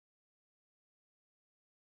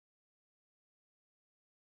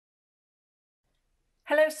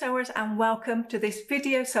Hello sewers and welcome to this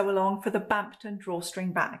video sew along for the Bampton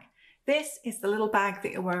Drawstring Bag. This is the little bag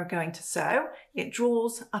that we're going to sew. It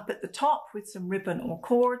draws up at the top with some ribbon or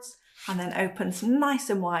cords and then opens nice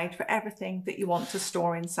and wide for everything that you want to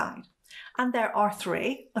store inside. And there are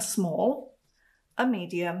three: a small, a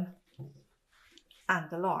medium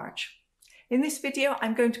and a large. In this video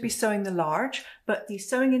I'm going to be sewing the large, but the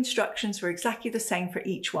sewing instructions are exactly the same for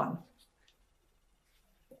each one.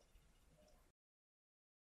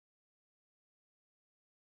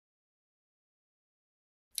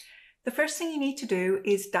 The first thing you need to do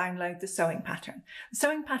is download the sewing pattern. The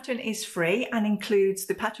sewing pattern is free and includes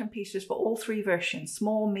the pattern pieces for all three versions,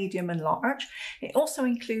 small, medium and large. It also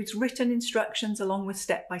includes written instructions along with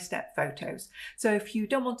step-by-step photos. So if you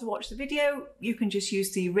don't want to watch the video, you can just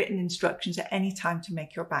use the written instructions at any time to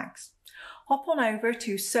make your bags. Hop on over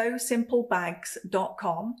to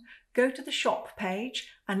sewsimplebags.com, go to the shop page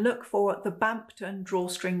and look for the Bampton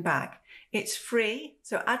Drawstring Bag. It's free,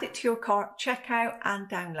 so add it to your cart, check out and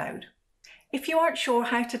download. If you aren't sure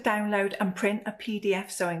how to download and print a PDF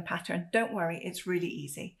sewing pattern, don't worry, it's really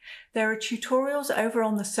easy. There are tutorials over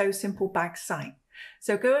on the Sew Simple Bags site.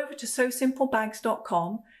 So go over to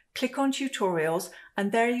sewsimplebags.com, click on tutorials,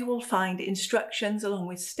 and there you will find instructions along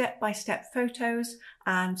with step-by-step photos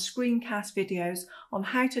and screencast videos on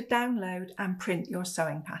how to download and print your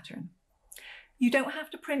sewing pattern. You don't have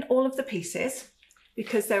to print all of the pieces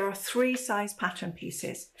because there are three size pattern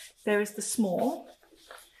pieces. There is the small,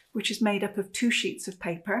 which is made up of 2 sheets of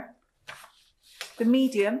paper. The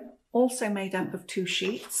medium, also made up of 2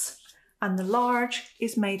 sheets. And the large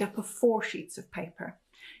is made up of 4 sheets of paper.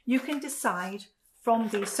 You can decide from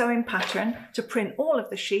the sewing pattern to print all of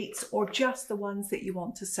the sheets or just the ones that you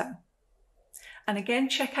want to sew. And again,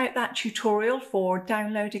 check out that tutorial for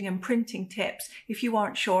downloading and printing tips if you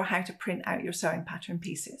aren't sure how to print out your sewing pattern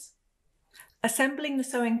pieces. Assembling the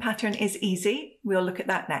sewing pattern is easy. We'll look at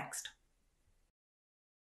that next.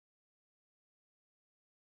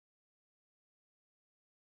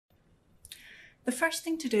 The first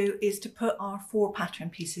thing to do is to put our 4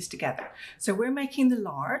 pattern pieces together. So we're making the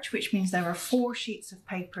large, which means there are 4 sheets of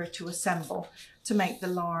paper to assemble to make the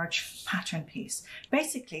large pattern piece.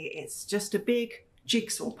 Basically, it's just a big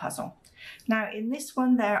jigsaw puzzle. Now in this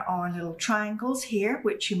one, there are little triangles here,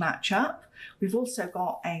 which you match up. We've also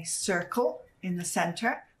got a circle in the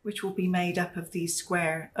center, which will be made up of these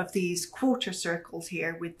quarter circles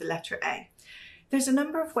here with the letter A. There's a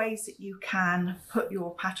number of ways that you can put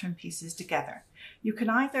your pattern pieces together. You can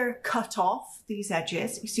either cut off these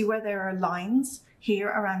edges. You see where there are lines here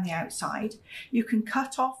around the outside. You can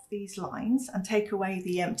cut off these lines and take away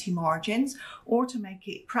the empty margins, or to make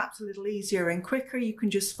it perhaps a little easier and quicker, you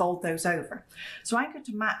can just fold those over. So I'm going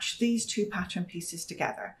to match these 2 pattern pieces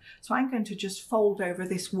together. So I'm going to just fold over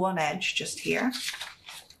this one edge just here.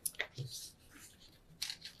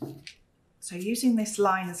 So using this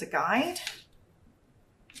line as a guide,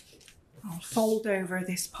 I'll fold over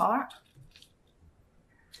this part.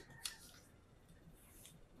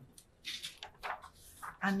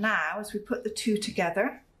 And now, as we put the 2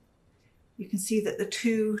 together, you can see that the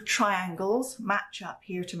 2 triangles match up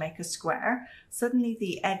here to make a square. Suddenly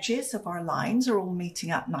the edges of our lines are all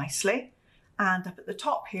meeting up nicely. And up at the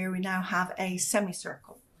top here, we now have a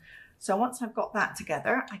semicircle. So once I've got that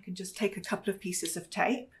together, I can just take a couple of pieces of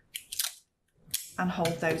tape and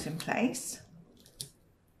hold those in place.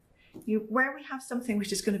 Where we have something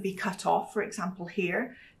which is going to be cut off, for example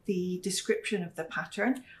here, the description of the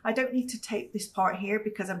pattern, I don't need to tape this part here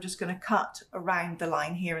because I'm just going to cut around the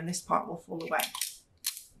line here and this part will fall away.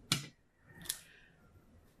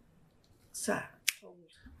 So hold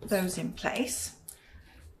those in place.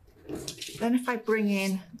 Then if I bring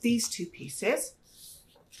in these 2 pieces,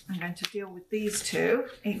 I'm going to deal with these 2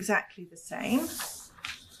 exactly the same.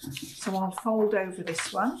 So I'll fold over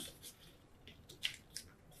this one.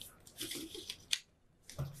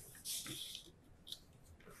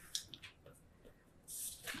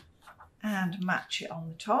 And match it on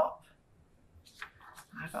the top.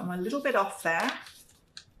 I'm a little bit off there,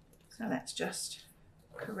 so let's just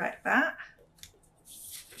correct that.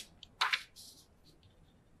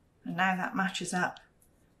 And now that matches up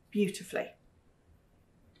beautifully.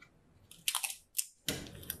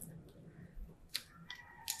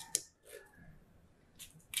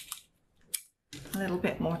 A little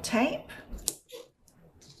bit more tape.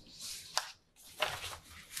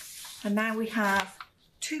 And now we have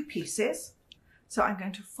 2 pieces, so I'm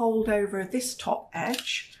going to fold over this top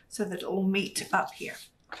edge so that it will meet up here.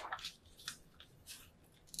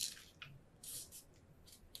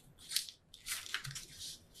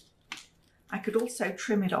 I could also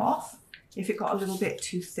trim it off if it got a little bit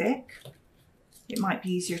too thick. it might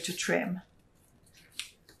be easier to trim.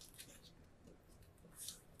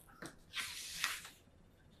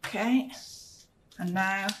 Okay, and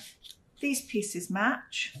now these pieces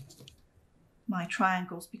match. My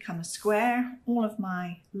triangles become a square. All of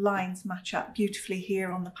my lines match up beautifully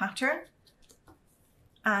here on the pattern.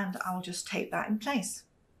 And I'll just tape that in place.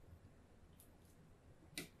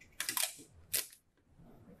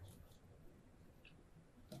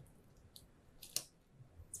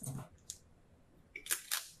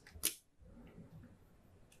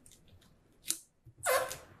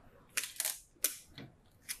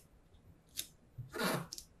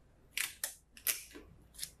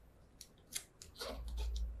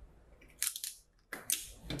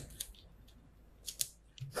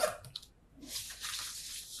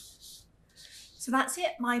 So that's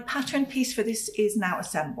it, my pattern piece for this is now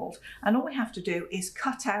assembled, and all we have to do is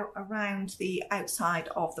cut out around the outside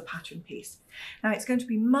of the pattern piece. Now it's going to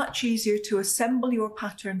be much easier to assemble your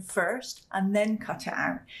pattern first and then cut it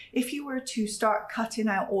out. If you were to start cutting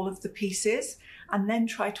out all of the pieces and then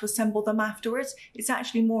try to assemble them afterwards, it's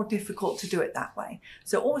actually more difficult to do it that way.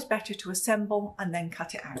 So always better to assemble and then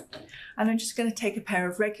cut it out. And I'm just going to take a pair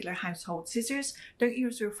of regular household scissors. Don't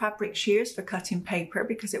use your fabric shears for cutting paper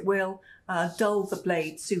because it will dull the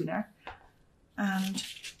blade sooner. And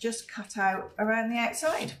just cut out around the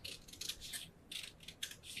outside.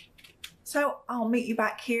 So I'll meet you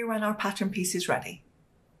back here when our pattern piece is ready.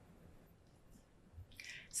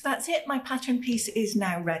 So that's it, my pattern piece is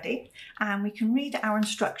now ready, and we can read our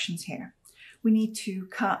instructions here. We need to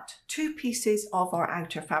cut 2 pieces of our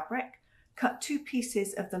outer fabric, cut 2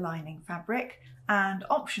 pieces of the lining fabric, and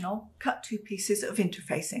optional, cut 2 pieces of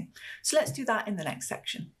interfacing. So let's do that in the next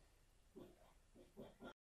section.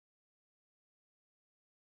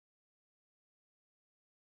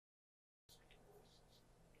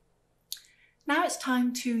 Now it's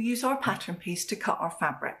time to use our pattern piece to cut our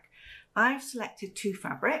fabric. I've selected 2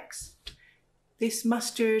 fabrics. This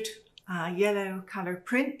mustard yellow colour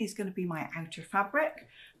print is going to be my outer fabric,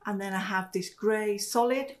 and then I have this grey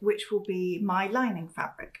solid which will be my lining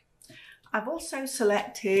fabric. I've also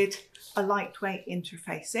selected a lightweight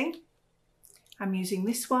interfacing. I'm using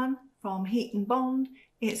this one from Heat and Bond.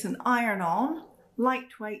 It's an iron-on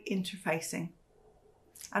lightweight interfacing.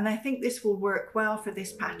 And I think this will work well for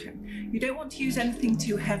this pattern. You don't want to use anything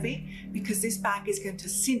too heavy because this bag is going to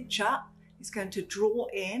cinch up, it's going to draw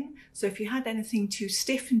in. So if you had anything too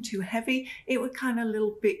stiff and too heavy, it would kind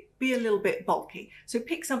of be a little bit bulky. So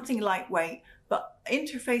pick something lightweight, but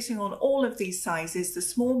interfacing on all of these sizes, the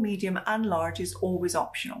small, medium and large, is always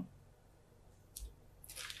optional.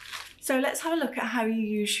 So let's have a look at how you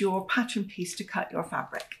use your pattern piece to cut your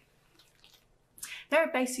fabric. There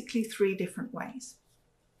are basically 3 different ways.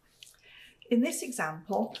 In this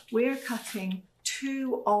example, we're cutting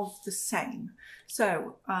 2 of the same.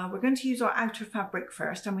 So we're going to use our outer fabric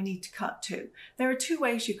first, and we need to cut 2. There are 2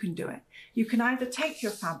 ways you can do it. You can either take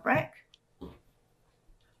your fabric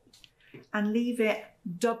and leave it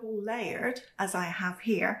double layered, as I have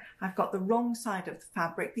here. I've got the wrong side of the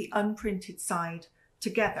fabric, the unprinted side,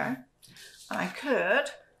 together. And I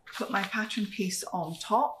could put my pattern piece on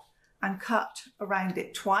top and cut around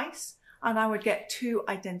it twice, and I would get 2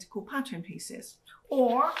 identical pattern pieces.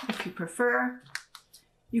 Or, if you prefer,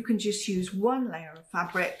 you can just use 1 layer of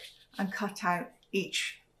fabric and cut out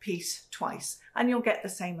each piece twice, and you'll get the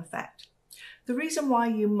same effect. The reason why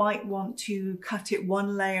you might want to cut it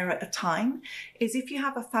 1 layer at a time is if you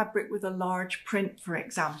have a fabric with a large print, for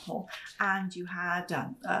example, and you had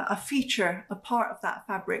a feature, a part of that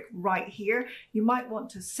fabric right here, you might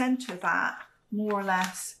want to center that more or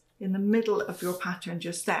less in the middle of your pattern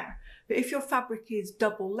just there. But if your fabric is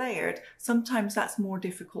double layered, sometimes that's more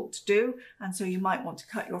difficult to do, and so you might want to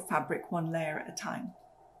cut your fabric 1 layer at a time.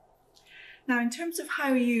 Now, in terms of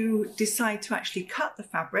how you decide to actually cut the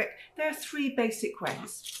fabric, there are 3 basic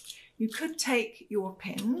ways. You could take your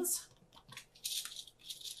pins,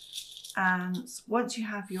 and once you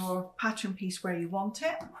have your pattern piece where you want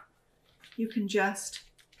it, you can just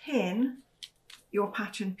pin your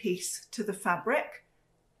pattern piece to the fabric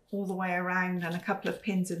all the way around and a couple of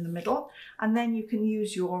pins in the middle, and then you can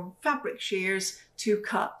use your fabric shears to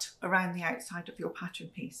cut around the outside of your pattern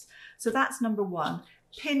piece. So that's number 1.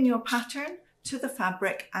 Pin your pattern to the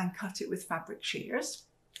fabric and cut it with fabric shears.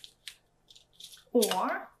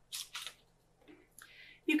 Or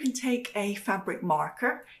you can take a fabric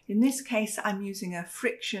marker. In this case, I'm using a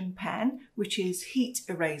friction pen, which is heat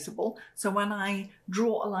erasable. So when I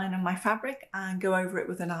draw a line on my fabric and go over it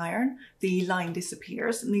with an iron, the line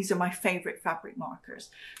disappears. And these are my favorite fabric markers.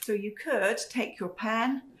 So you could take your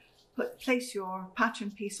pen, place your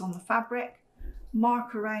pattern piece on the fabric,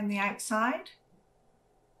 mark around the outside,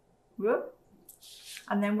 Whoop.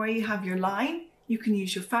 And then where you have your line, you can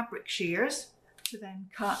use your fabric shears to then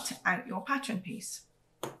cut out your pattern piece.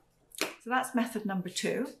 So that's method number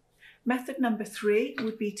 2. Method number 3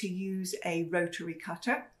 would be to use a rotary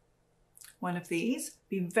cutter, one of these.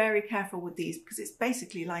 Be very careful with these because it's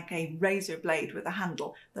basically like a razor blade with a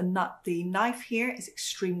handle. The knife here is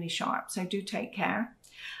extremely sharp, so do take care.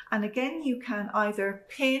 And again, you can either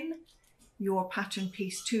pin your pattern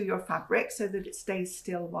piece to your fabric so that it stays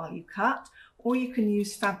still while you cut, or you can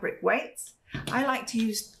use fabric weights. I like to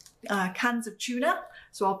use cans of tuna,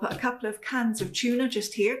 so I'll put a couple of cans of tuna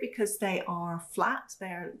just here because they are flat,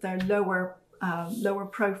 they're lower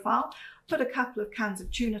profile. Put a couple of cans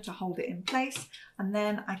of tuna to hold it in place, and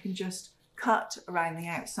then I can just cut around the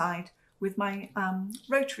outside with my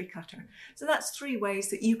rotary cutter. So that's 3 ways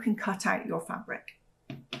that you can cut out your fabric.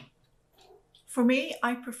 For me,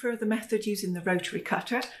 I prefer the method using the rotary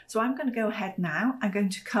cutter. So I'm going to go ahead now. I'm going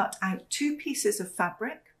to cut out 2 pieces of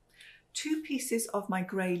fabric, 2 pieces of my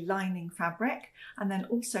grey lining fabric, and then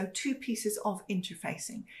also 2 pieces of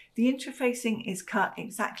interfacing. The interfacing is cut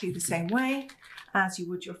exactly the same way as you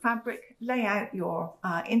would your fabric. Lay out your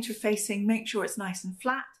interfacing, make sure it's nice and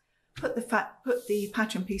flat, put the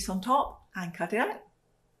pattern piece on top and cut it out.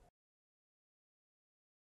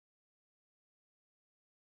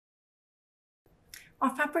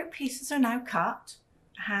 Our fabric pieces are now cut.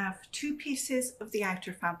 I have 2 pieces of the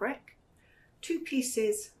outer fabric, 2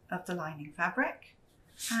 pieces of the lining fabric,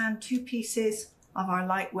 and 2 pieces of our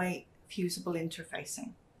lightweight fusible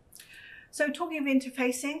interfacing. So talking of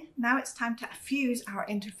interfacing, now it's time to fuse our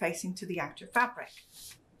interfacing to the outer fabric.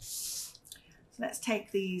 So let's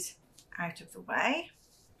take these out of the way.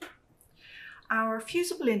 Our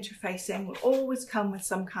fusible interfacing will always come with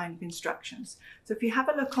some kind of instructions. So if you have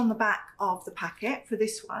a look on the back of the packet for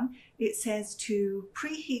this one, it says to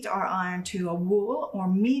preheat our iron to a wool or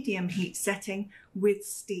medium heat setting with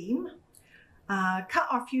steam. Cut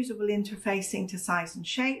our fusible interfacing to size and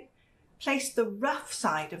shape. Place the rough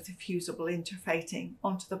side of the fusible interfacing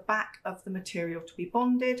onto the back of the material to be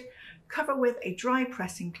bonded. Cover with a dry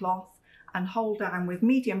pressing cloth and hold down with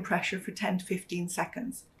medium pressure for 10 to 15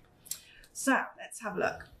 seconds. So let's have a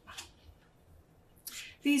look.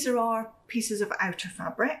 These are our pieces of outer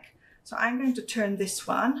fabric. So I'm going to turn this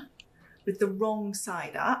one with the wrong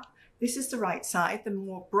side up. This is the right side, the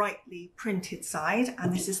more brightly printed side,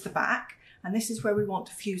 and this is the back. And this is where we want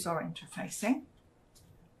to fuse our interfacing.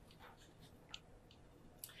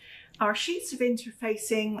 Our sheets of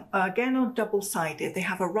interfacing, again, are double-sided. They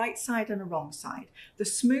have a right side and a wrong side. The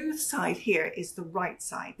smooth side here is the right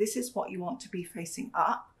side. This is what you want to be facing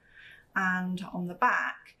up. And on the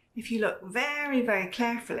back, if you look very, very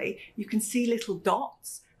carefully, you can see little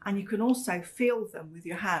dots, and you can also feel them with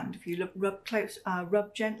your hand. If you look,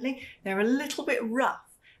 rub gently, they're a little bit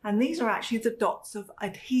rough, and these are actually the dots of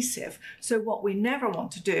adhesive. So what we never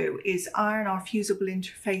want to do is iron our fusible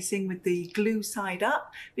interfacing with the glue side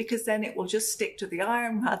up, because then it will just stick to the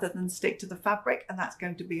iron rather than stick to the fabric, and that's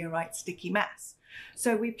going to be a right sticky mess.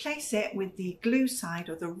 So we place it with the glue side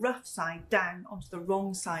or the rough side down onto the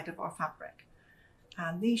wrong side of our fabric.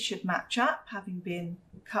 And these should match up, having been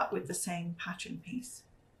cut with the same pattern piece.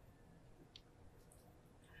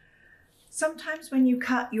 Sometimes when you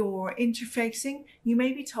cut your interfacing, you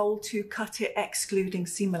may be told to cut it excluding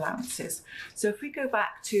seam allowances. So if we go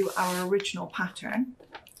back to our original pattern,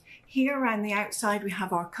 here around the outside we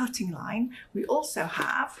have our cutting line. We also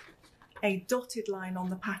have a dotted line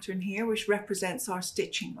on the pattern here, which represents our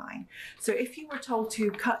stitching line. So if you were told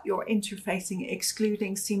to cut your interfacing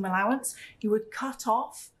excluding seam allowance, you would cut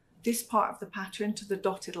off this part of the pattern to the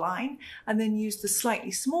dotted line and then use the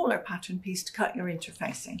slightly smaller pattern piece to cut your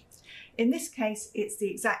interfacing. In this case, it's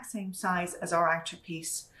the exact same size as our outer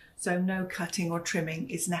piece, so no cutting or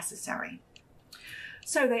trimming is necessary.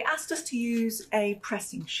 So they asked us to use a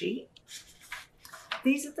pressing sheet.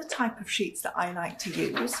 These are the type of sheets that I like to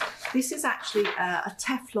use. This is actually a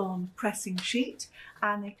Teflon pressing sheet,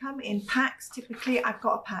 and they come in packs. Typically, I've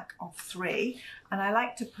got a pack of 3, and I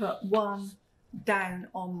like to put 1 down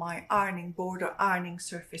on my ironing board or ironing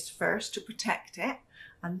surface first to protect it,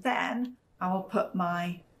 and then I will put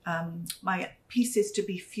my pieces to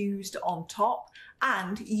be fused on top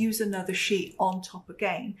and use another sheet on top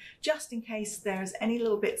again, just in case there's any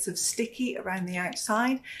little bits of sticky around the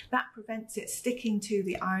outside. That prevents it sticking to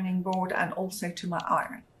the ironing board and also to my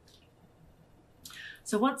iron.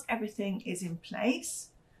 So once everything is in place,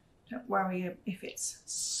 don't worry if it's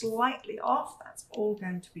slightly off, that's all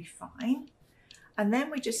going to be fine. And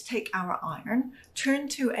then we just take our iron, turn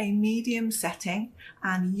to a medium setting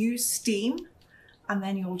and use steam, and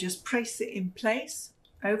then you'll just press it in place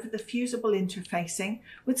over the fusible interfacing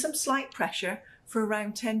with some slight pressure for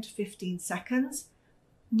around 10 to 15 seconds.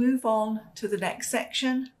 Move on to the next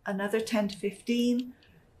section, another 10 to 15,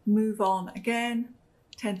 move on again,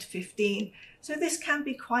 10 to 15. So this can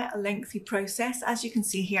be quite a lengthy process. As you can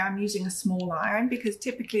see here, I'm using a small iron because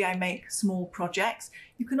typically I make small projects.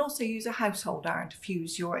 You can also use a household iron to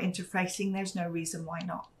fuse your interfacing. There's no reason why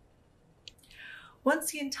not.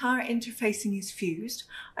 Once the entire interfacing is fused,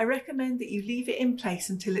 I recommend that you leave it in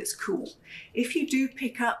place until it's cool. If you do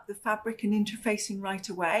pick up the fabric and interfacing right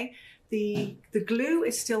away, the glue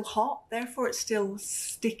is still hot, therefore it's still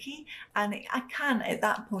sticky, and it can at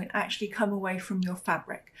that point actually come away from your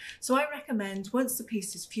fabric. So I recommend once the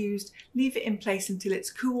piece is fused, leave it in place until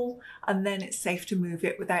it's cool, and then it's safe to move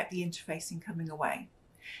it without the interfacing coming away.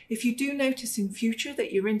 If you do notice in future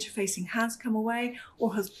that your interfacing has come away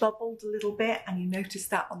or has bubbled a little bit and you notice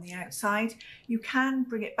that on the outside, you can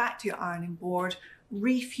bring it back to your ironing board,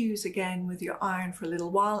 refuse again with your iron for a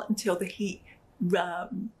little while until the heat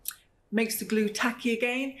makes the glue tacky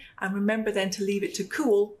again, and remember then to leave it to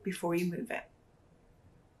cool before you move it.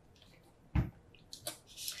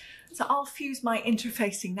 So I'll fuse my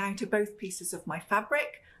interfacing now to both pieces of my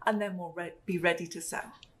fabric, and then we'll be ready to sew.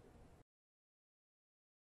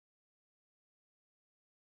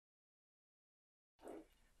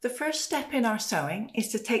 The first step in our sewing is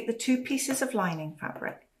to take the two pieces of lining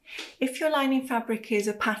fabric. If your lining fabric is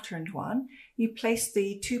a patterned one, you place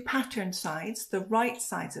the two patterned sides, the right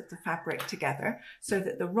sides of the fabric together, so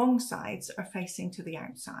that the wrong sides are facing to the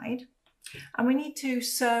outside. And we need to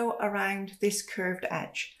sew around this curved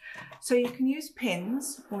edge. So you can use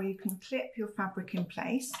pins or you can clip your fabric in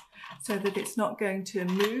place so that it's not going to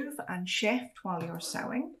move and shift while you're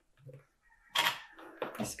sewing.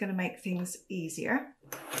 This is going to make things easier.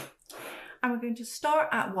 And we're going to start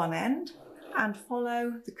at one end and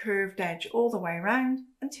follow the curved edge all the way around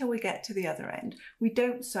until we get to the other end. We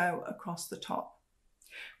don't sew across the top.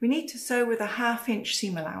 We need to sew with a 1/2 inch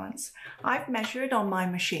seam allowance. I've measured on my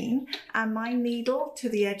machine and my needle to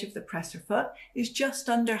the edge of the presser foot is just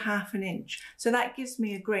under 1/2 inch. So that gives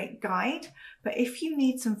me a great guide. But if you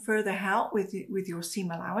need some further help with your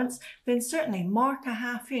seam allowance, then certainly mark a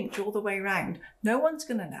 1/2 inch all the way around. No one's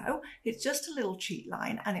going to know. It's just a little cheat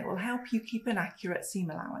line and it will help you keep an accurate seam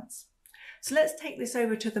allowance. So let's take this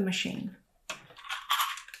over to the machine.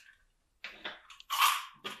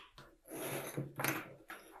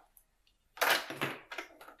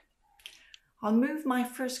 I'll move my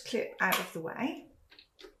first clip out of the way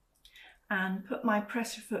and put my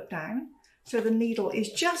presser foot down so the needle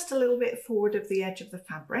is just a little bit forward of the edge of the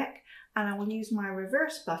fabric, and I will use my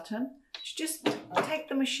reverse button to just take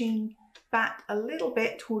the machine back a little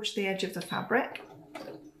bit towards the edge of the fabric.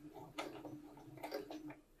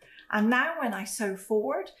 And now when I sew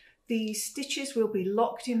forward, the stitches will be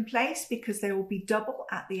locked in place because they will be double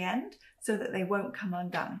at the end so that they won't come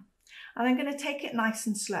undone. And I'm going to take it nice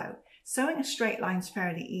and slow. Sewing a straight line is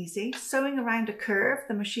fairly easy. Sewing around a curve,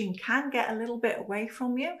 the machine can get a little bit away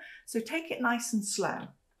from you, so take it nice and slow.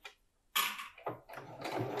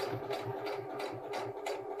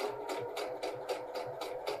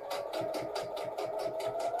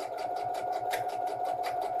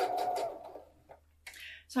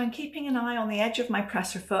 So I'm keeping an eye on the edge of my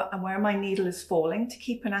presser foot and where my needle is falling to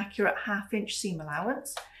keep an accurate 1/2 inch seam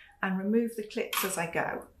allowance, and remove the clips as I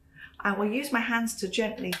go. I will use my hands to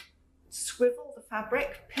gently swivel the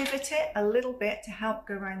fabric, pivot it a little bit to help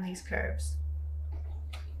go around these curves.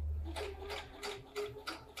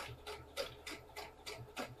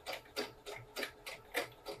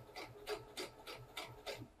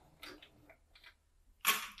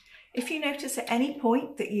 If you notice at any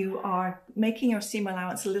point that you are making your seam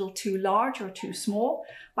allowance a little too large or too small,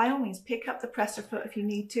 by all means pick up the presser foot if you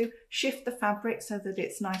need to, shift the fabric so that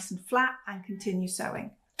it's nice and flat, and continue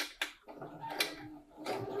sewing.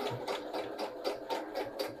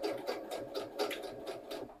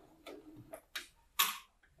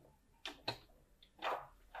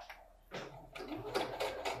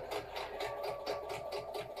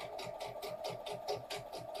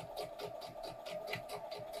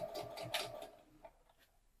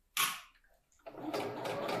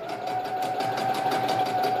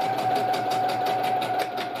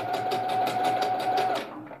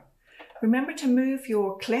 Remember to move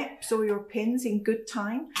your clips or your pins in good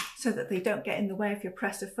time so that they don't get in the way of your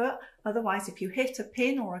presser foot. Otherwise, if you hit a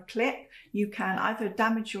pin or a clip, you can either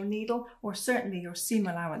damage your needle or certainly your seam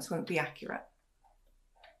allowance won't be accurate.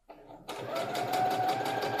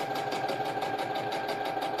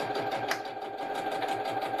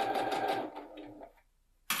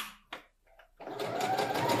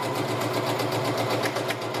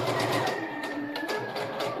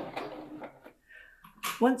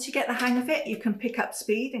 Once you get the hang of it, you can pick up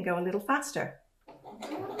speed and go a little faster.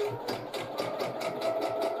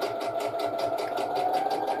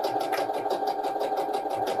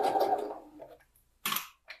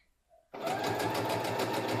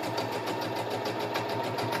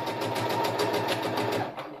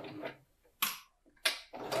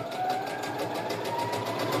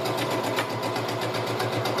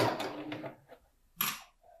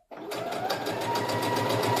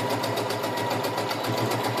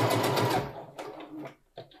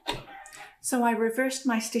 So I reversed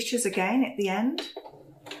my stitches again at the end,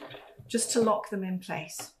 just to lock them in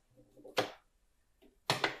place.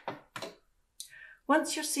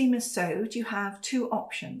 Once your seam is sewed, you have two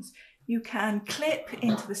options. You can clip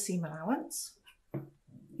into the seam allowance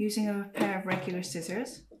using a pair of regular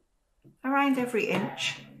scissors around every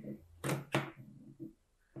inch.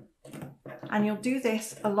 And you'll do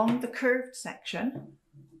this along the curved section,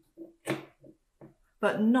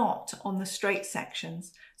 but not on the straight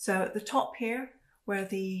sections. So at the top here, where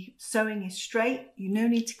the sewing is straight, you no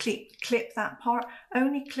need to clip that part,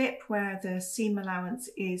 only clip where the seam allowance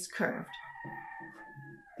is curved.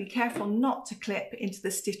 Be careful not to clip into the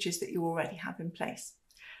stitches that you already have in place.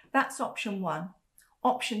 That's option one.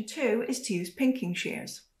 Option two is to use pinking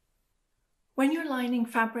shears. When your lining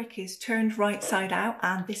fabric is turned right side out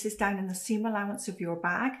and this is down in the seam allowance of your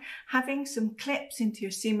bag, having some clips into your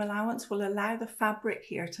seam allowance will allow the fabric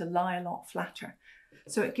here to lie a lot flatter,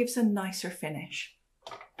 so it gives a nicer finish.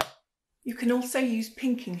 You can also use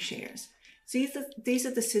pinking shears. So these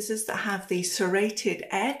are the scissors that have the serrated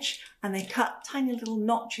edge and they cut tiny little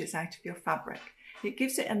notches out of your fabric. It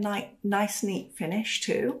gives it a nice neat finish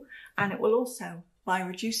too, and it will also, by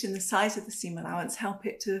reducing the size of the seam allowance, help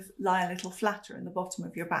it to lie a little flatter in the bottom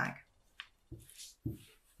of your bag.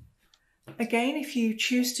 Again, if you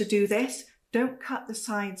choose to do this, don't cut the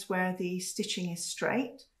sides where the stitching is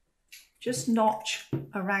straight. Just notch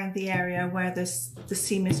around the area where the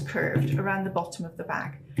seam is curved, around the bottom of the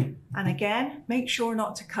bag. And again, make sure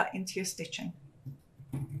not to cut into your stitching.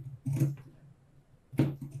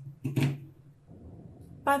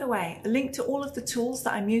 By the way, a link to all of the tools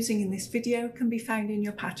that I'm using in this video can be found in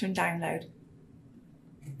your pattern download.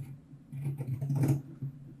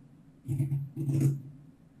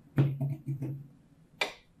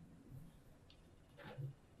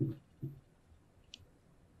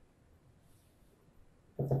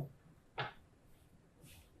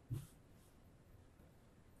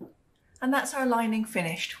 And that's our lining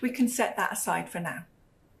finished. We can set that aside for now.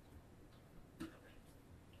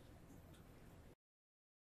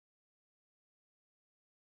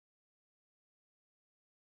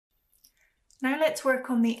 Now let's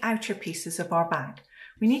work on the outer pieces of our bag.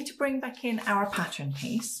 We need to bring back in our pattern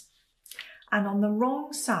piece, and on the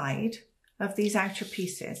wrong side of these outer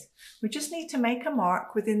pieces, we just need to make a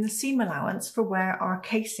mark within the seam allowance for where our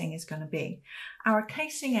casing is going to be. Our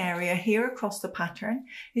casing area here across the pattern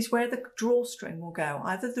is where the drawstring will go,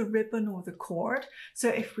 either the ribbon or the cord. So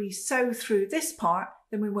if we sew through this part,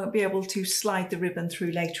 then we won't be able to slide the ribbon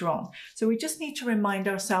through later on. So we just need to remind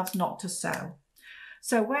ourselves not to sew.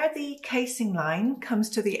 So where the casing line comes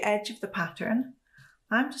to the edge of the pattern,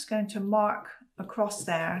 I'm just going to mark across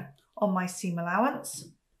there on my seam allowance.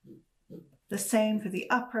 The same for the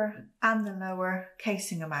upper and the lower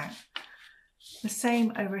casing amount. The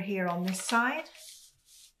same over here on this side.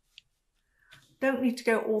 Don't need to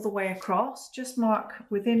go all the way across, just mark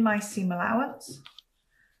within my seam allowance.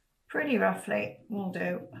 Pretty roughly will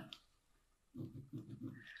do.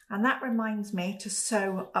 And that reminds me to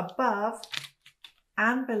sew above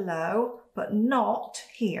and below, but not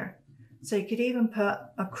here. So you could even put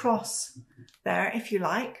a cross there if you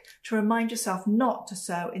like, to remind yourself not to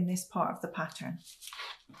sew in this part of the pattern.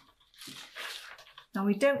 Now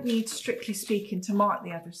we don't need, strictly speaking, to mark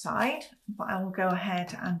the other side, but I will go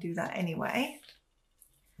ahead and do that anyway.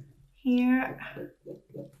 Here,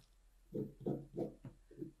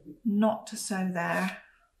 not to sew there,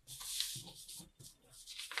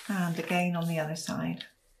 and again on the other side.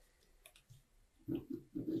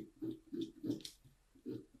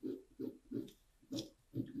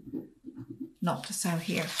 Not to sew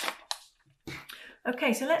here.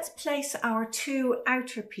 Okay, so let's place our two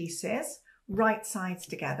outer pieces right sides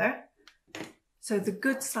together. So the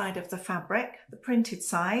good side of the fabric, the printed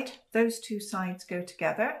side, those two sides go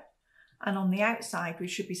together. And on the outside, we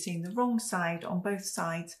should be seeing the wrong side on both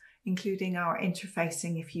sides, including our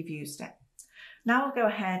interfacing if you've used it. Now I'll go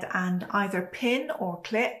ahead and either pin or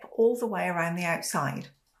clip all the way around the outside.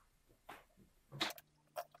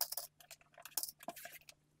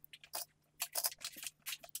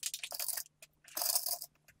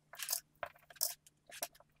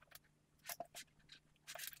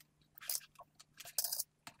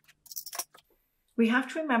 We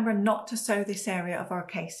have to remember not to sew this area of our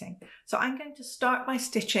casing. So I'm going to start by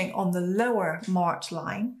stitching on the lower marked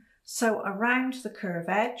line, sew around the curve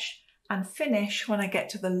edge and finish when I get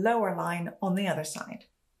to the lower line on the other side.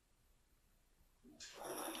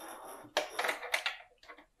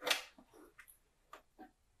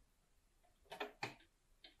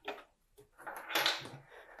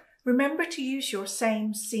 Remember to use your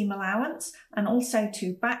same seam allowance and also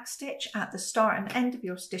to backstitch at the start and end of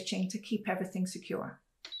your stitching to keep everything secure.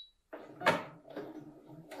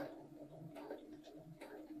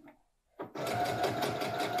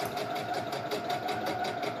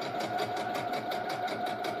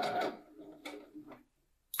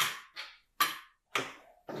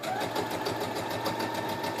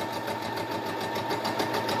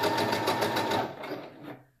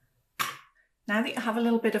 Now that you have a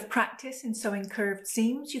little bit of practice in sewing curved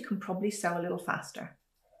seams, you can probably sew a little faster.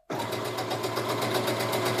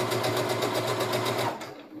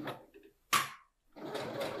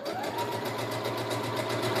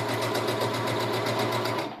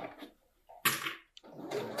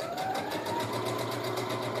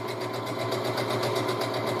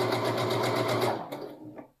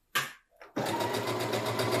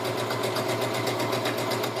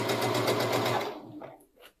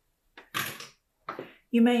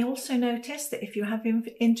 You may also notice that if you have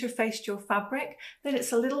interfaced your fabric, that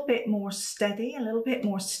it's a little bit more steady, a little bit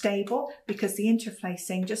more stable, because the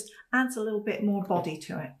interfacing just adds a little bit more body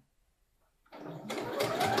to it.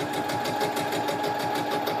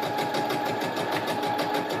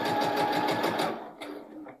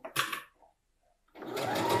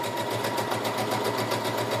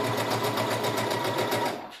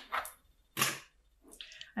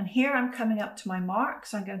 And here I'm coming up to my mark,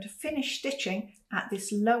 so I'm going to finish stitching at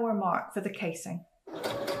this lower mark for the casing.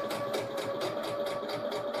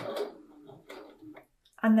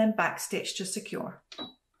 And then backstitch to secure.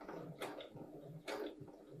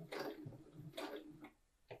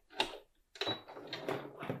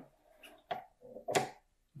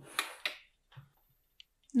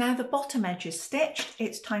 Now the bottom edge is stitched,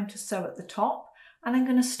 it's time to sew at the top, and I'm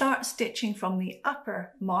going to start stitching from the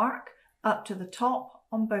upper mark up to the top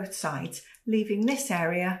on both sides, leaving this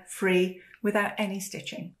area free without any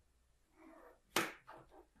stitching.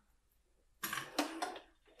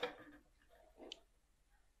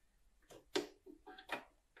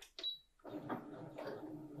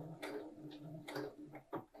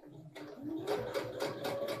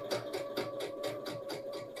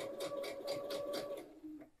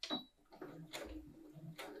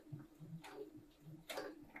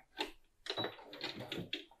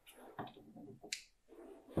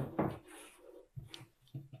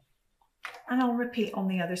 And I'll repeat on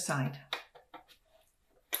the other side.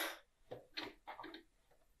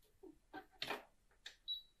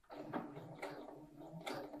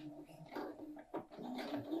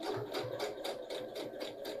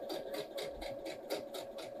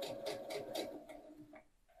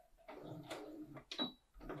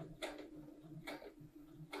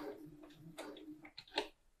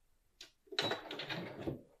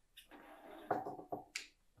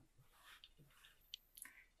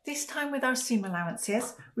 This time with our seam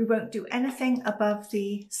allowances, we won't do anything above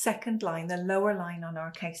the second line, the lower line on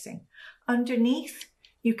our casing. Underneath,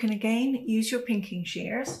 you can again use your pinking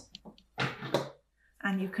shears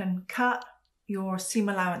and you can cut your seam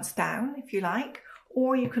allowance down if you like,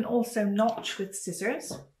 or you can also notch with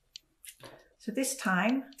scissors. So this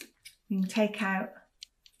time, you can take out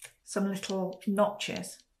some little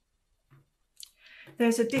notches.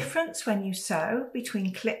 There's a difference when you sew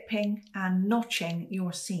between clipping and notching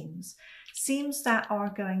your seams. Seams that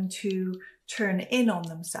are going to turn in on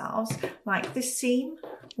themselves, like this seam,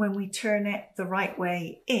 when we turn it the right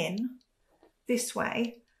way in, this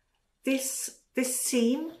way, this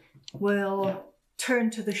seam will turn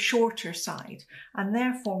to the shorter side, and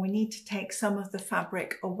therefore we need to take some of the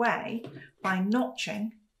fabric away by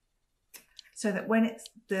notching, so that when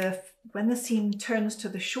the seam turns to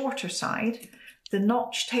the shorter side, the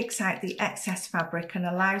notch takes out the excess fabric and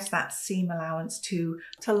allows that seam allowance to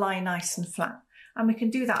lie nice and flat. And we can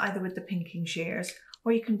do that either with the pinking shears,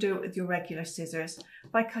 or you can do it with your regular scissors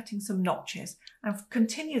by cutting some notches. And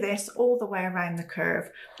continue this all the way around the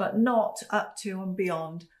curve, but not up to and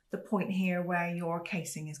beyond the point here where your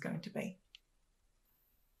casing is going to be.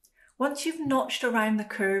 Once you've notched around the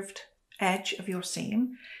curved edge of your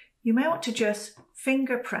seam, you may want to just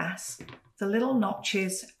finger press the little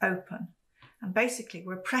notches open. And basically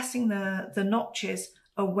we're pressing the notches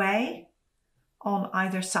away on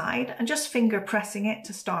either side and just finger pressing it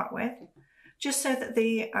to start with, just so that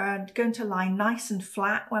they are going to lie nice and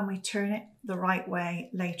flat when we turn it the right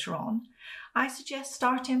way later on. I suggest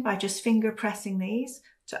starting by just finger pressing these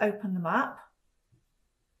to open them up.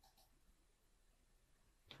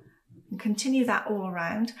 And continue that all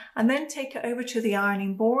around, and then take it over to the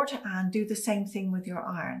ironing board and do the same thing with your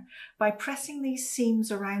iron. By pressing these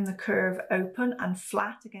seams around the curve open and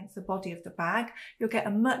flat against the body of the bag, you'll get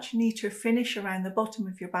a much neater finish around the bottom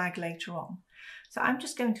of your bag later on. So I'm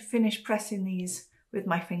just going to finish pressing these with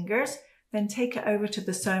my fingers, then take it over to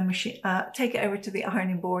the sewing machine, take it over to the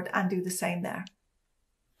ironing board and do the same there.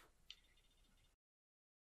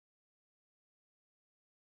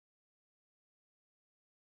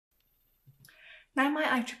 Now my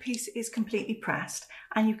outer piece is completely pressed,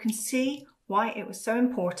 and you can see why it was so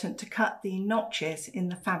important to cut the notches in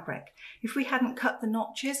the fabric. If we hadn't cut the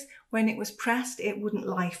notches when it was pressed, it wouldn't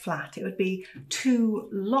lie flat. It would be too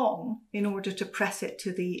long in order to press it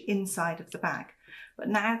to the inside of the bag. But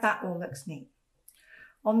now that all looks neat.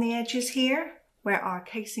 On the edges here, where our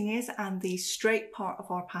casing is and the straight part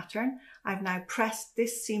of our pattern, I've now pressed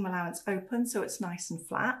this seam allowance open so it's nice and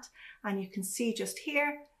flat. And you can see just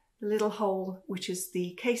here, the little hole, which is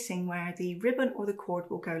the casing where the ribbon or the cord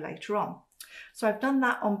will go later on. So I've done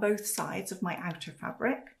that on both sides of my outer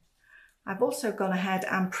fabric. I've also gone ahead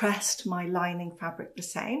and pressed my lining fabric the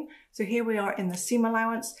same. So here we are in the seam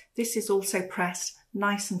allowance. This is also pressed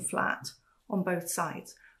nice and flat on both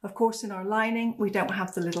sides. Of course, in our lining, we don't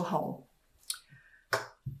have the little hole.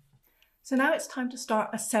 So now it's time to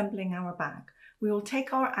start assembling our bag. We will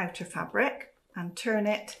take our outer fabric and turn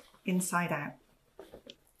it inside out,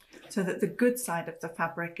 so that the good side of the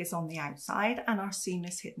fabric is on the outside and our seam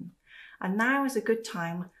is hidden. And now is a good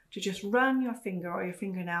time to just run your finger or your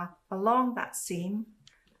fingernail along that seam.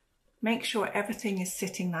 Make sure everything is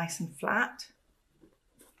sitting nice and flat.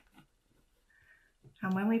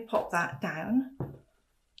 And when we pop that down,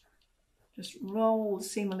 just roll the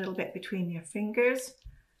seam a little bit between your fingers.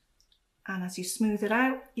 And as you smooth it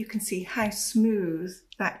out, you can see how smooth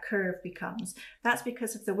that curve becomes. That's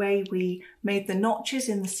because of the way we made the notches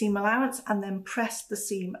in the seam allowance and then pressed the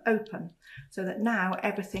seam open, so that now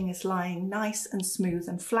everything is lying nice and smooth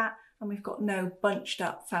and flat, and we've got no bunched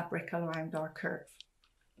up fabric around our curve.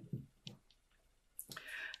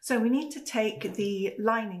 So we need to take the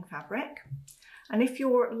lining fabric, and if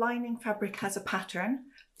your lining fabric has a pattern,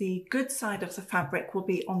 the good side of the fabric will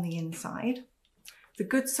be on the inside. The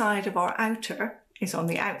good side of our outer is on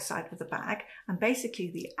the outside of the bag, and basically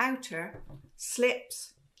the outer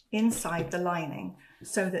slips inside the lining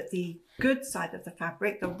so that the good side of the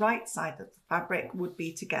fabric, the right side of the fabric, would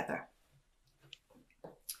be together.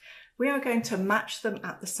 We are going to match them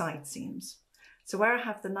at the side seams. So where I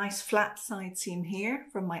have the nice flat side seam here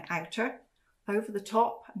from my outer, over the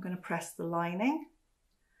top I'm going to press the lining.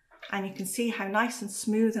 And you can see how nice and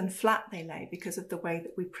smooth and flat they lay because of the way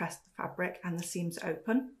that we pressed the fabric and the seams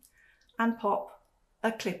open, and pop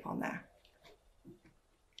a clip on there.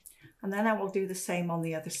 And then I will do the same on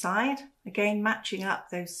the other side, again matching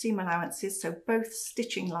up those seam allowances so both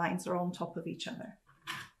stitching lines are on top of each other,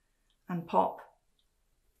 and pop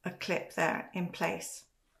a clip there in place.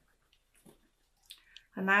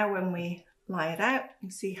 And now when we lie it out,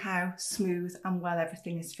 you see how smooth and well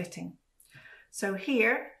everything is fitting. So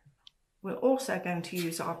here, we're also going to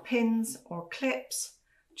use our pins or clips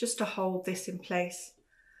just to hold this in place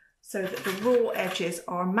so that the raw edges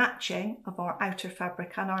are matching of our outer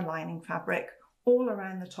fabric and our lining fabric all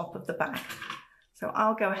around the top of the bag. So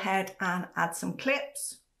I'll go ahead and add some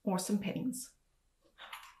clips or some pins.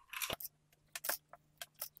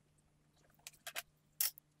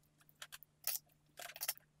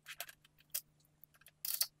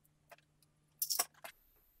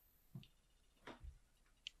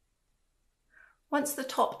 Once the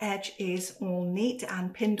top edge is all neat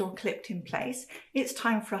and pinned or clipped in place, it's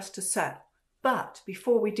time for us to sew. But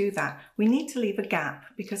before we do that, we need to leave a gap,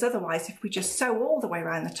 because otherwise if we just sew all the way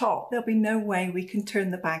around the top, there'll be no way we can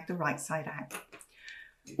turn the bag the right side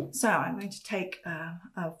out. So I'm going to take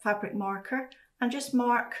a fabric marker and just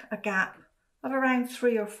mark a gap of around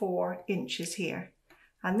 3 or 4 inches here.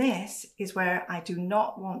 And this is where I do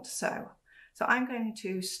not want to sew. So I'm going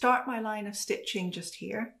to start my line of stitching just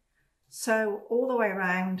here, sew all the way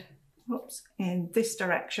around, whoops, in this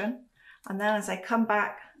direction, and then as I come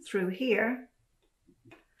back through here,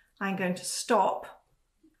 I'm going to stop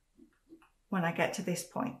when I get to this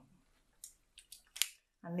point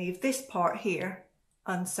and leave this part here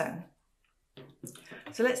unsewn.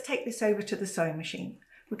 So let's take this over to the sewing machine.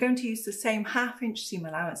 We're going to use the same 1/2 inch seam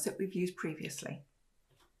allowance that we've used previously.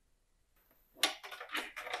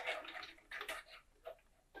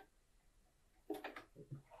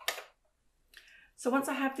 So once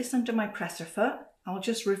I have this under my presser foot, I'll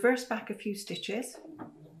just reverse back a few stitches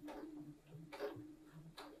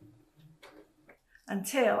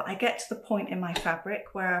until I get to the point in my fabric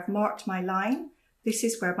where I've marked my line. This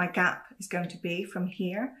is where my gap is going to be from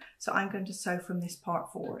here. So I'm going to sew from this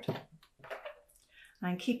part forward.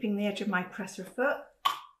 I'm keeping the edge of my presser foot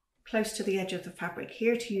close to the edge of the fabric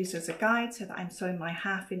here to use as a guide so that I'm sewing my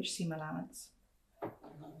 1/2 inch seam allowance.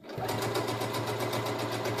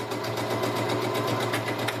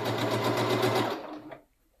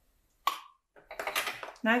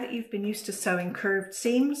 Now that you've been used to sewing curved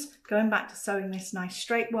seams, going back to sewing this nice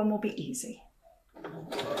straight one will be easy.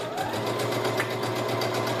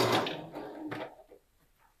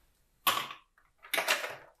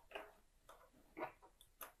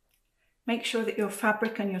 Make sure that your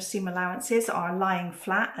fabric and your seam allowances are lying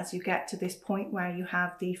flat as you get to this point where you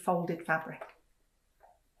have the folded fabric.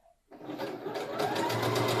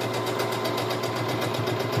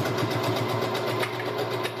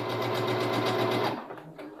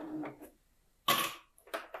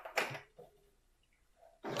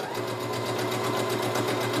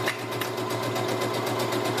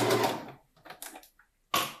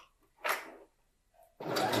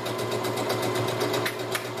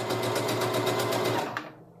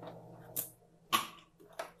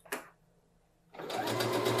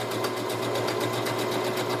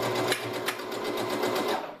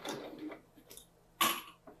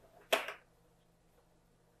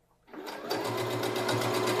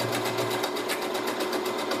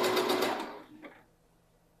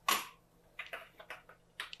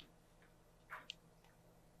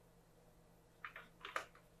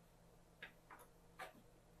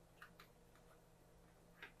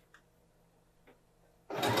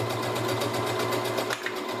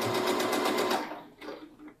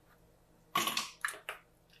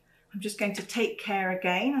 I'm just going to take care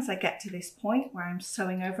again as I get to this point where I'm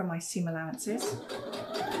sewing over my seam allowances.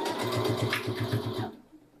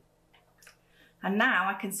 And now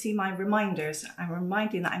I can see my reminders. I'm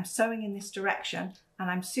reminding that I'm sewing in this direction and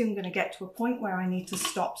I'm soon going to get to a point where I need to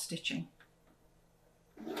stop stitching.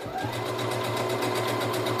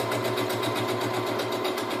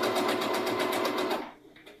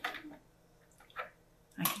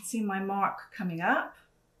 I can see my mark coming up.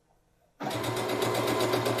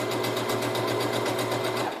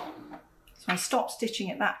 So I stop stitching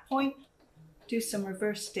at that point, do some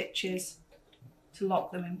reverse stitches to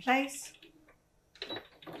lock them in place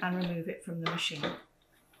and remove it from the machine.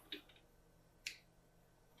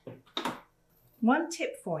 One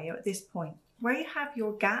tip for you at this point, where you have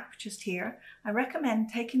your gap just here, I recommend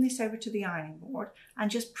taking this over to the ironing board and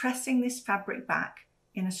just pressing this fabric back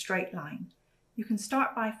in a straight line. You can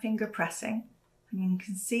start by finger pressing and you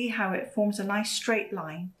can see how it forms a nice straight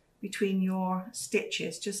line between your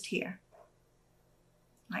stitches just here,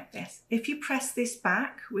 like this. If you press this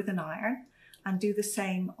back with an iron and do the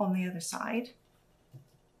same on the other side,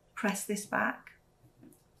 press this back,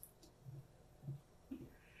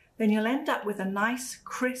 then you'll end up with a nice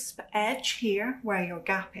crisp edge here where your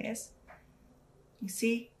gap is. You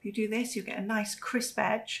see, if you do this, you get a nice crisp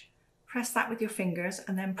edge. Press that with your fingers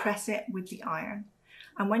and then press it with the iron.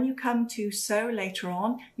 And when you come to sew later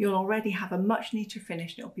on, you'll already have a much neater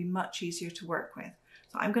finish and it'll be much easier to work with.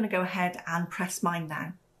 So I'm going to go ahead and press mine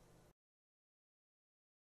now.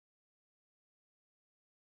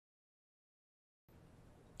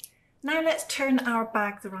 Now let's turn our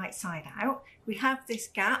bag the right side out. We have this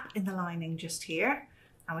gap in the lining just here,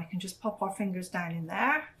 and we can just pop our fingers down in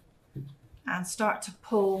there and start to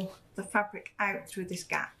pull the fabric out through this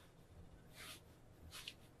gap.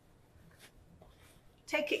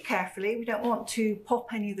 Take it carefully, we don't want to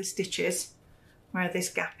pop any of the stitches where this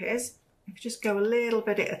gap is. If you just go a little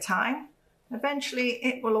bit at a time, eventually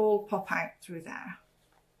it will all pop out through there.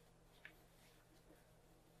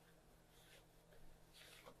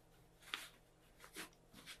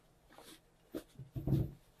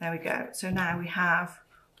 There we go. So now we have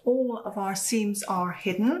all of our seams are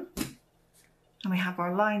hidden and we have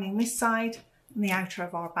our lining this side and the outer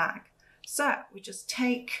of our bag. So we just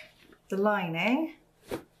take the lining,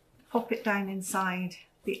 pop it down inside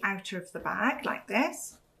the outer of the bag like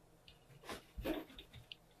this.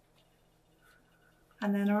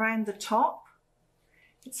 And then around the top,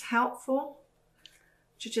 it's helpful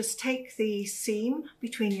to just take the seam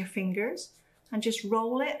between your fingers and just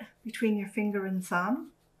roll it between your finger and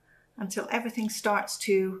thumb until everything starts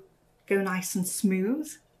to go nice and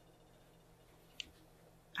smooth.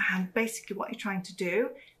 And basically what you're trying to do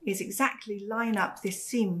is exactly line up this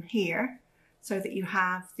seam here so that you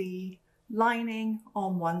have the lining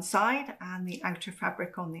on one side and the outer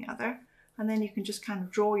fabric on the other. And then you can just kind of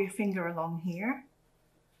draw your finger along here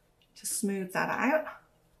to smooth that out.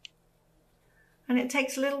 And it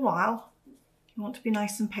takes a little while. You want to be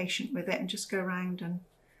nice and patient with it and just go around and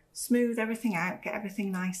smooth everything out, get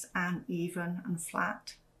everything nice and even and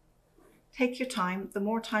flat. Take your time. The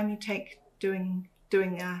more time you take doing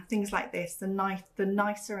things like this, the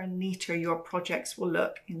nicer and neater your projects will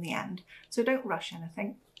look in the end. So don't rush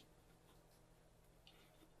anything.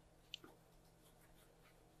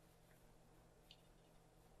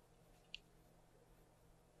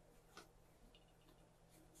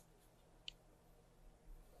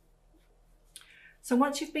 So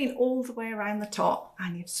once you've been all the way around the top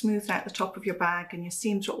and you've smoothed out the top of your bag and your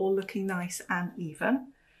seams are all looking nice and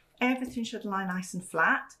even, everything should lie nice and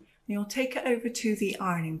flat. And you'll take it over to the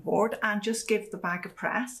ironing board and just give the bag a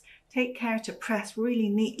press. Take care to press really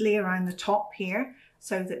neatly around the top here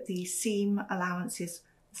so that the seam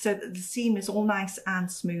is all nice and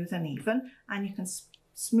smooth and even, and you can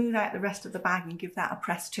smooth out the rest of the bag and give that a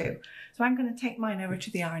press too. So I'm going to take mine over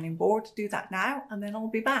to the ironing board to do that now, and then I'll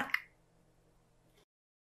be back.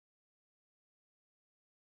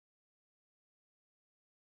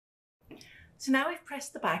 So now we've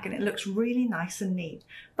pressed the bag and it looks really nice and neat,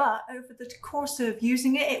 but over the course of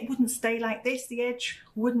using it, it wouldn't stay like this. The edge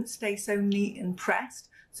wouldn't stay so neat and pressed.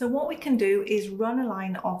 So what we can do is run a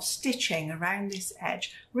line of stitching around this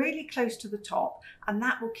edge really close to the top, and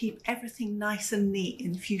that will keep everything nice and neat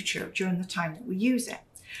in the future during the time that we use it.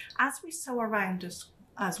 As we sew around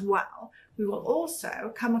as well, we will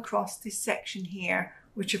also come across this section here,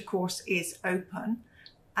 which of course is open.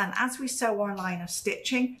 And as we sew our line of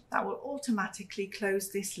stitching, that will automatically close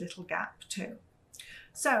this little gap too.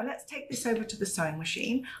 So let's take this over to the sewing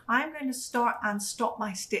machine. I'm going to start and stop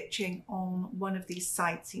my stitching on one of these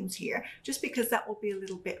side seams here, just because that will be a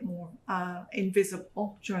little bit more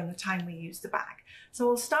invisible during the time we use the bag. So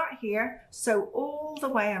we'll start here, sew all the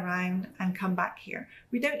way around and come back here.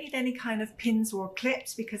 We don't need any kind of pins or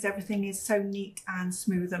clips because everything is so neat and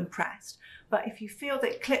smooth and pressed. But if you feel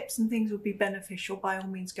that clips and things would be beneficial, by all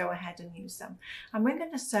means go ahead and use them. And we're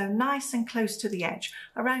going to sew nice and close to the edge,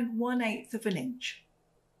 around 1/8 of an inch.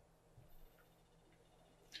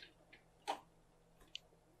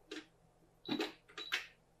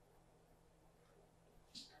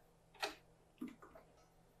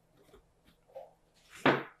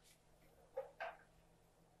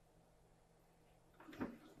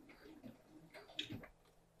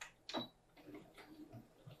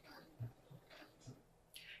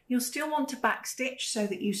 You'll still want to backstitch so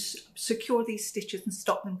that you secure these stitches and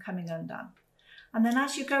stop them coming undone. And then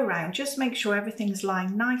as you go around, just make sure everything's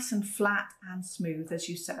lying nice and flat and smooth as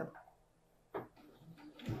you sew.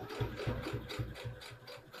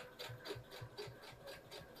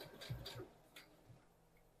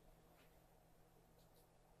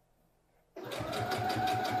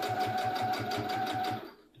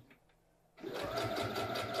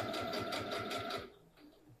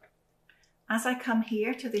 As I come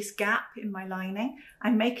here to this gap in my lining,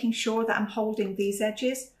 I'm making sure that I'm holding these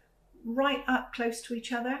edges right up close to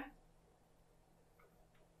each other.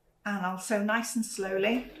 And I'll sew nice and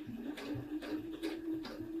slowly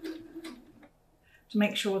to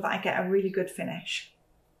make sure that I get a really good finish.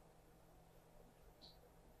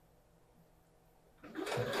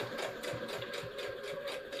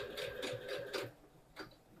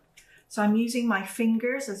 So I'm using my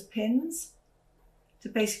fingers as pins to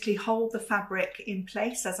basically hold the fabric in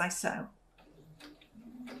place as I sew.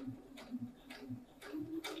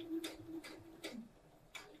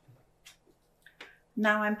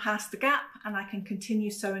 Now I'm past the gap and I can continue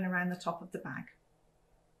sewing around the top of the bag.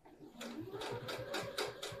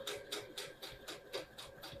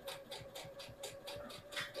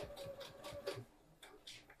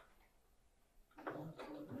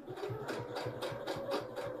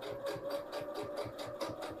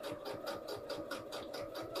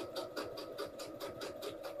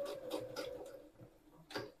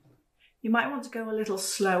 You might want to go a little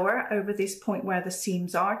slower over this point where the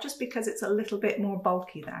seams are, just because it's a little bit more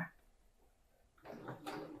bulky there.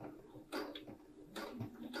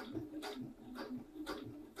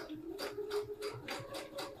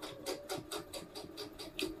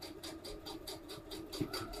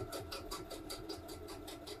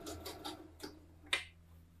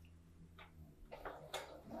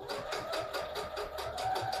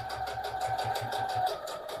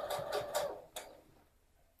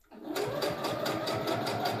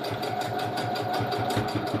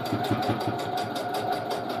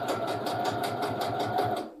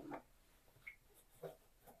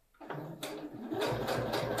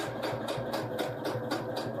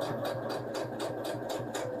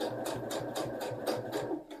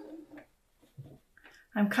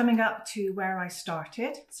 I'm coming up to where I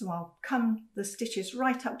started, so I'll come the stitches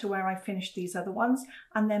right up to where I finished these other ones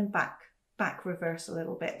and then back back reverse a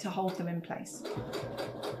little bit to hold them in place.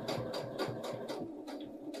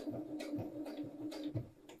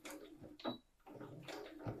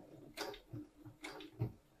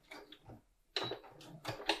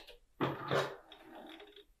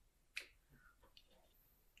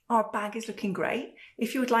 Our bag is looking great.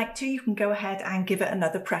 If you would like to, you can go ahead and give it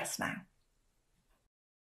another press now.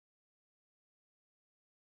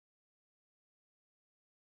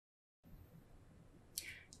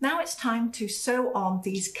 Now it's time to sew on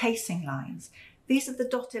these casing lines. These are the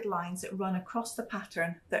dotted lines that run across the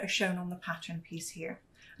pattern that are shown on the pattern piece here.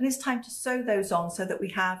 And it's time to sew those on so that we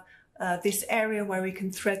have this area where we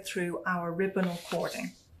can thread through our ribbon or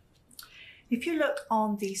cording. If you look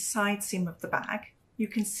on the side seam of the bag, you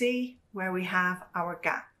can see where we have our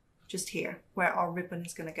gap, just here, where our ribbon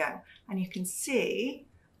is going to go. And you can see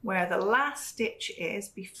where the last stitch is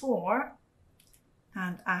before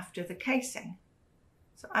and after the casing.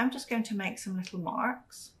 So I'm just going to make some little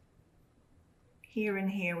marks here and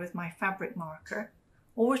here with my fabric marker.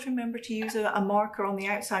 Always remember to use a marker on the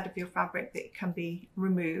outside of your fabric that can be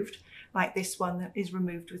removed, like this one that is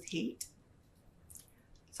removed with heat.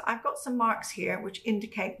 So I've got some marks here which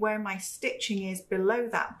indicate where my stitching is below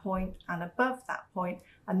that point and above that point,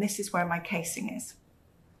 and this is where my casing is.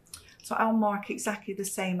 So I'll mark exactly the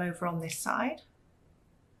same over on this side.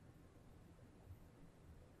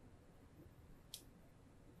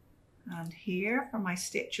 And here for my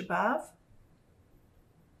stitch above.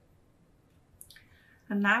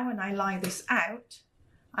 And now when I lie this out,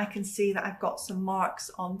 I can see that I've got some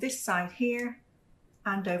marks on this side here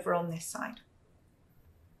and over on this side.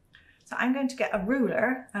 So I'm going to get a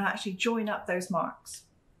ruler and actually join up those marks.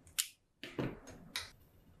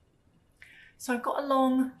 So I've got a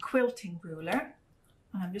long quilting ruler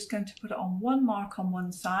and I'm just going to put it on one mark on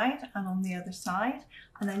one side and on the other side,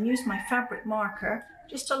 and then use my fabric marker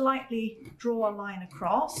just to lightly draw a line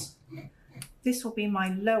across. This will be my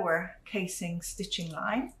lower casing stitching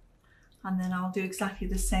line, and then I'll do exactly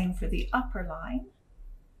the same for the upper line.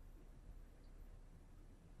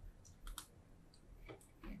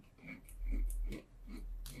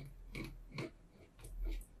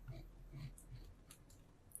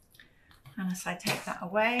 And as I take that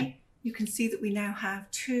away, you can see that we now have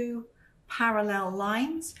two parallel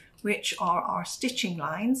lines, which are our stitching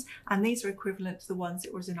lines, and these are equivalent to the ones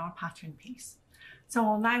that was in our pattern piece. So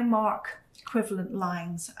I'll now mark equivalent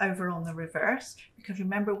lines over on the reverse, because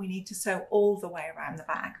remember we need to sew all the way around the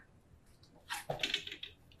bag.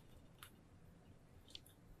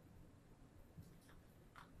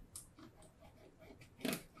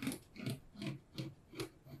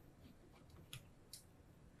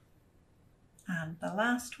 And the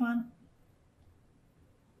last one.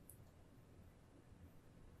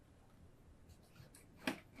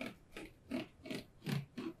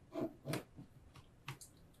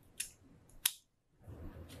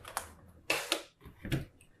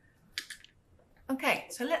 Okay,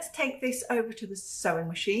 so let's take this over to the sewing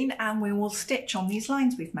machine and we will stitch on these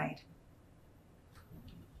lines we've made.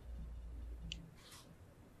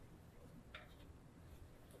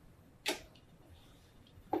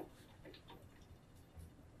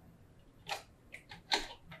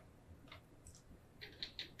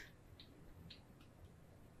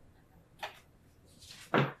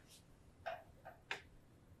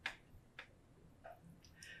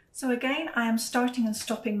 So again, I am starting and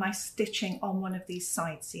stopping my stitching on one of these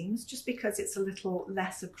side seams just because it's a little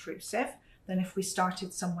less obtrusive than if we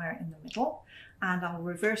started somewhere in the middle. And I'll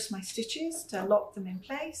reverse my stitches to lock them in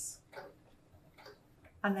place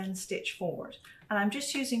and then stitch forward. And I'm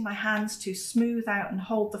just using my hands to smooth out and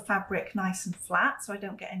hold the fabric nice and flat so I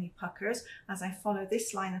don't get any puckers as I follow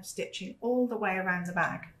this line of stitching all the way around the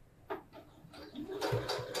bag.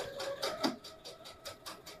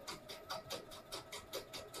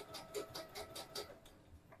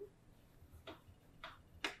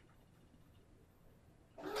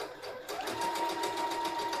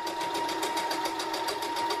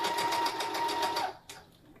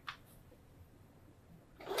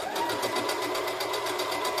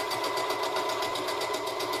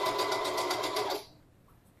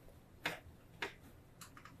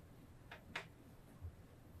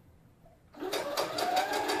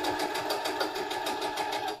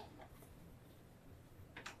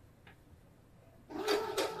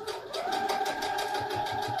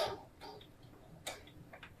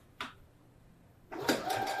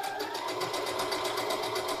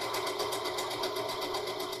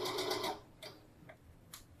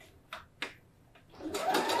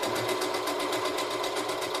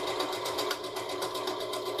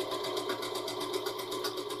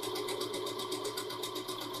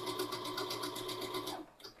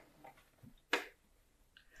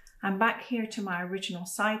 I'm back here to my original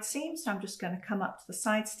side seam, so I'm just going to come up to the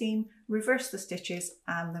side seam, reverse the stitches,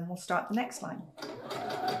 and then we'll start the next line.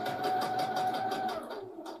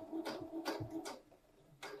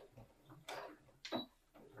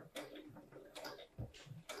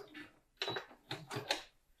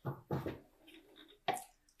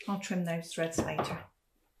 I'll trim those threads later.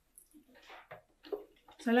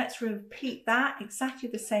 So let's repeat that exactly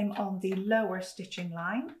the same on the lower stitching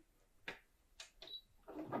line.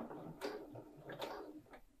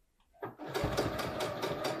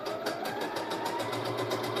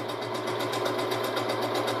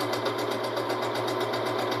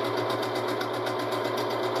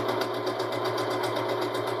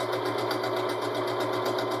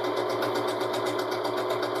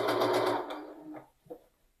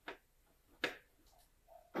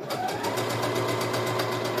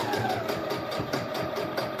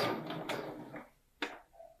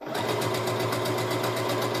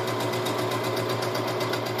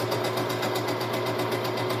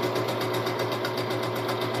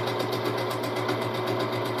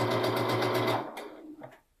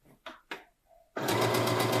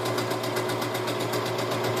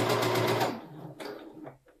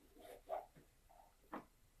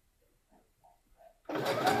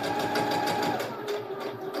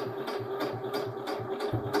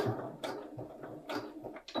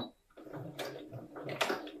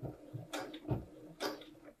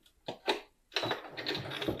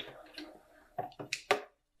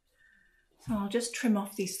 So I'll just trim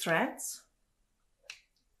off these threads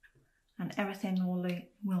and everything will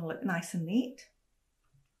look nice and neat.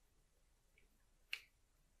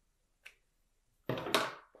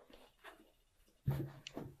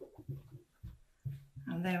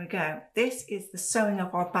 And there we go. This is the sewing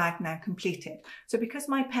of our bag now completed. So because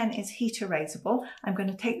my pen is heat erasable, I'm going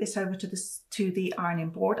to take this over to the ironing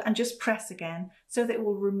board and just press again so that it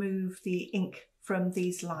will remove the ink from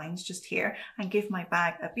these lines just here and give my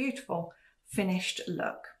bag a beautiful finished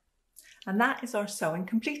look. And that is our sewing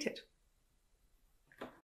completed.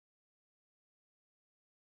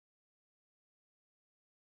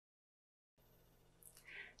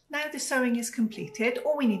 Now the sewing is completed,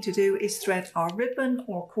 all we need to do is thread our ribbon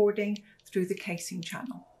or cording through the casing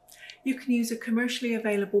channel. You can use a commercially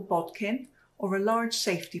available bodkin or a large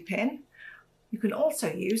safety pin. You can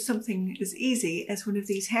also use something as easy as one of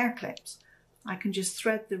these hair clips. I can just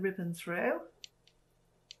thread the ribbon through.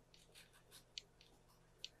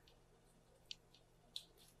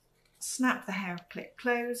 Snap the hair clip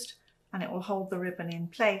closed and it will hold the ribbon in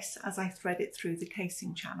place as I thread it through the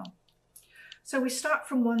casing channel. So we start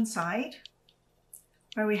from one side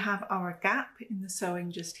where we have our gap in the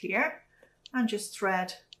sewing just here and just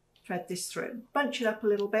thread this through. Bunch it up a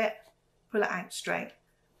little bit, pull it out straight,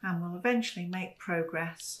 and we'll eventually make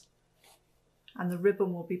progress and the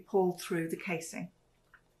ribbon will be pulled through the casing.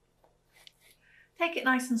 Take it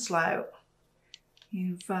nice and slow.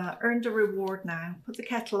 You've earned a reward now. Put the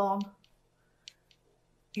kettle on.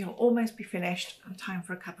 You'll almost be finished and time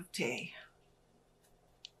for a cup of tea.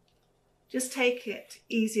 Just take it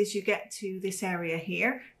easy as you get to this area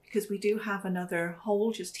here because we do have another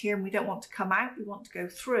hole just here and we don't want to come out, we want to go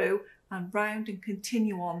through and round and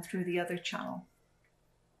continue on through the other channel.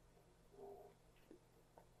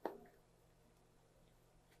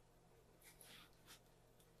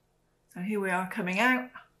 So here we are coming out.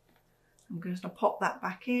 I'm going to pop that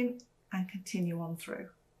back in and continue on through.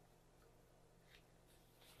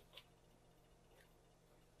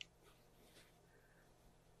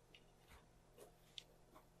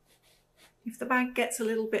 If the bag gets a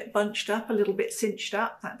little bit bunched up, a little bit cinched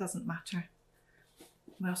up, that doesn't matter.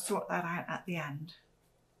 We'll sort that out at the end.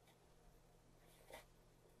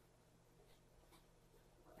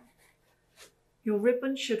 Your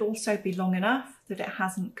ribbon should also be long enough that it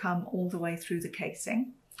hasn't come all the way through the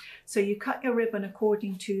casing. So you cut your ribbon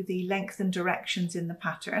according to the length and directions in the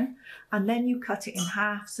pattern, and then you cut it in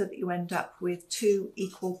half so that you end up with 2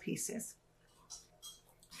 equal pieces.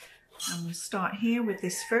 And we'll start here with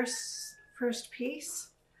this first piece,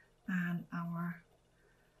 and our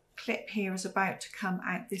clip here is about to come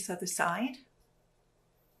out this other side.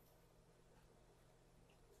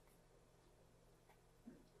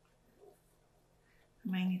 I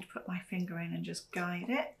may need to put my finger in and just guide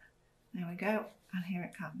it. There we go, and here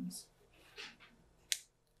it comes.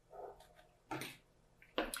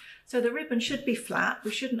 So the ribbon should be flat. We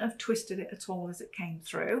shouldn't have twisted it at all as it came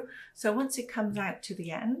through. So once it comes out to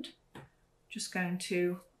the end, just going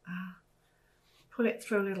to pull it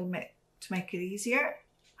through a little bit to make it easier.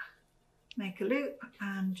 Make a loop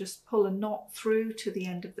and just pull a knot through to the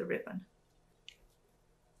end of the ribbon.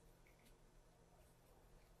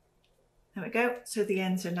 There we go, so the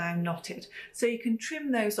ends are now knotted. So you can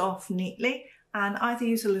trim those off neatly and either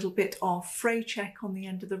use a little bit of fray check on the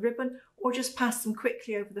end of the ribbon or just pass them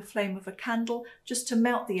quickly over the flame of a candle just to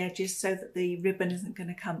melt the edges so that the ribbon isn't going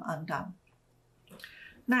to come undone.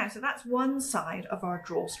 Now, so that's one side of our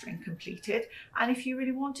drawstring completed, and if you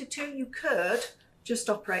really wanted to, you could just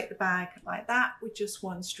operate the bag like that with just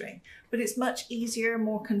one string, but it's much easier,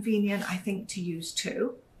 more convenient, I think, to use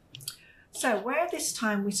two. So where this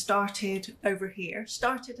time we started over here,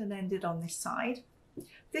 started and ended on this side,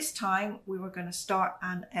 this time we were going to start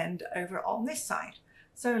and end over on this side.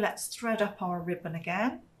 So let's thread up our ribbon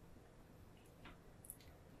again.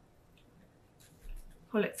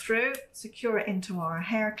 Pull it through, secure it into our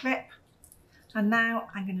hair clip. And now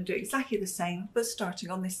I'm going to do exactly the same, but starting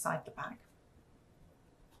on this side of the bag.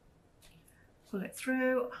 Pull it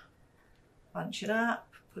through, bunch it up,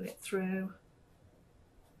 pull it through.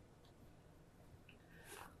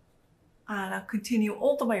 And I'll continue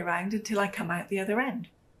all the way around until I come out the other end.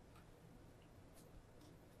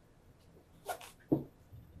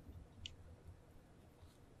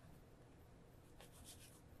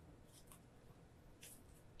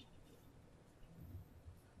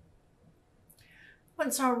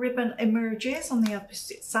 Once our ribbon emerges on the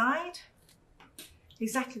opposite side,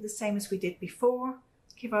 exactly the same as we did before,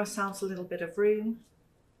 give ourselves a little bit of room,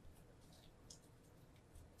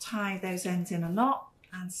 tie those ends in a knot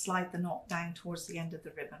and slide the knot down towards the end of the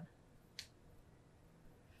ribbon.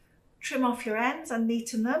 Trim off your ends and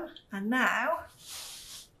neaten them, and now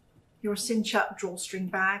your cinch up drawstring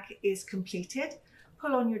bag is completed.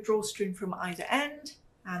 Pull on your drawstring from either end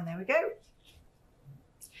and there we go.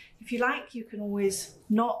 If you like, you can always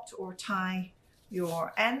knot or tie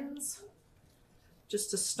your ends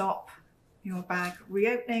just to stop your bag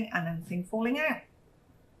reopening and anything falling out.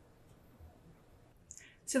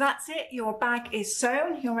 So that's it, your bag is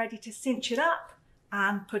sewn, you're ready to cinch it up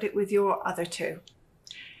and put it with your other two.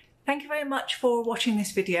 Thank you very much for watching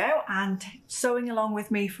this video and sewing along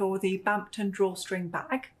with me for the Bampton Drawstring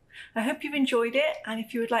Bag. I hope you've enjoyed it, and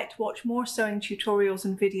if you would like to watch more sewing tutorials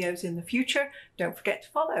and videos in the future, don't forget to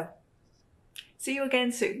follow. See you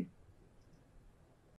again soon.